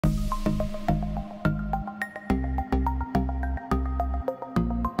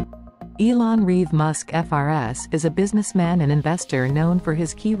Elon Reeve Musk FRS is a businessman and investor known for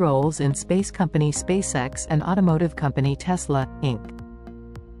his key roles in space company SpaceX and automotive company Tesla, Inc.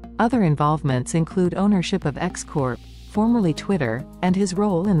 Other involvements include ownership of X Corp, formerly Twitter, and his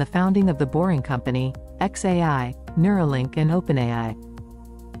role in the founding of the Boring Company, XAI, Neuralink and OpenAI.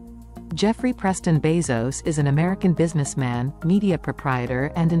 Jeffrey Preston Bezos is an American businessman, media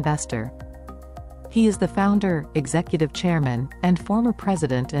proprietor and investor. He is the founder, executive chairman, and former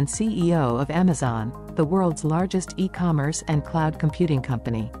president and CEO of Amazon, the world's largest e-commerce and cloud computing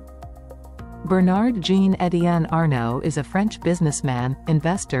company. Bernard-Jean Arnault is a French businessman,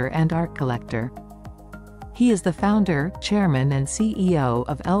 investor and art collector. He is the founder, chairman and CEO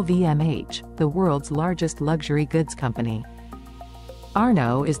of LVMH, the world's largest luxury goods company.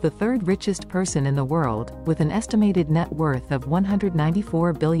 Arnault is the third richest person in the world, with an estimated net worth of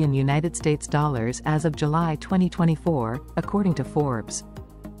 $194 billion as of July 2024, according to Forbes.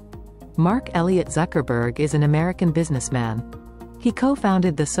 Mark Elliott Zuckerberg is an American businessman. He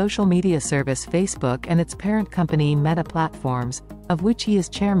co-founded the social media service Facebook and its parent company Meta Platforms, of which he is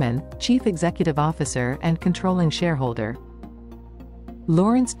chairman, chief executive officer and controlling shareholder.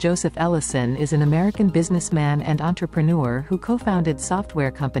 Lawrence Joseph Ellison is an American businessman and entrepreneur who co-founded software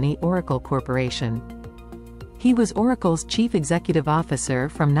company Oracle Corporation. He was Oracle's chief executive officer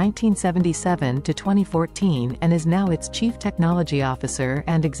from 1977 to 2014 and is now its chief technology officer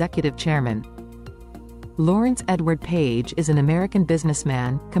and executive chairman. Lawrence Edward Page is an American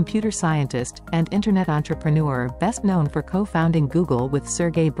businessman, computer scientist, and internet entrepreneur best known for co-founding Google with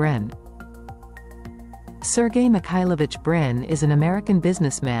Sergey Brin. Sergey Mikhailovich Brin is an American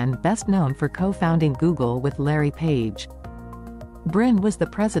businessman best known for co-founding Google with Larry Page. Brin was the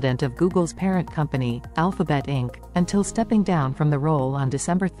president of Google's parent company, Alphabet Inc., until stepping down from the role on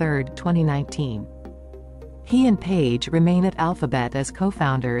December 3, 2019. He and Page remain at Alphabet as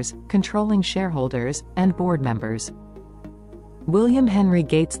co-founders, controlling shareholders, and board members. William Henry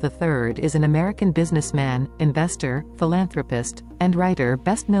Gates III is an American businessman, investor, philanthropist, and writer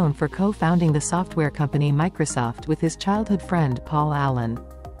best known for co-founding the software company Microsoft with his childhood friend Paul Allen.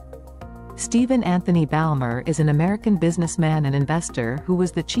 Stephen Anthony Ballmer is an American businessman and investor who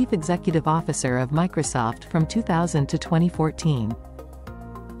was the chief executive officer of Microsoft from 2000 to 2014.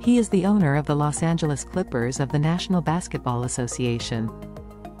 He is the owner of the Los Angeles Clippers of the National Basketball Association.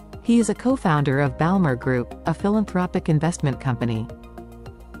 He is a co-founder of Ballmer Group, a philanthropic investment company.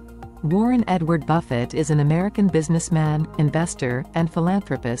 Warren Edward Buffett is an American businessman, investor, and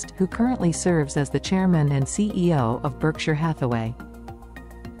philanthropist who currently serves as the chairman and CEO of Berkshire Hathaway.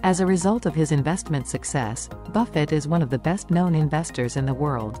 As a result of his investment success, Buffett is one of the best-known investors in the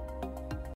world.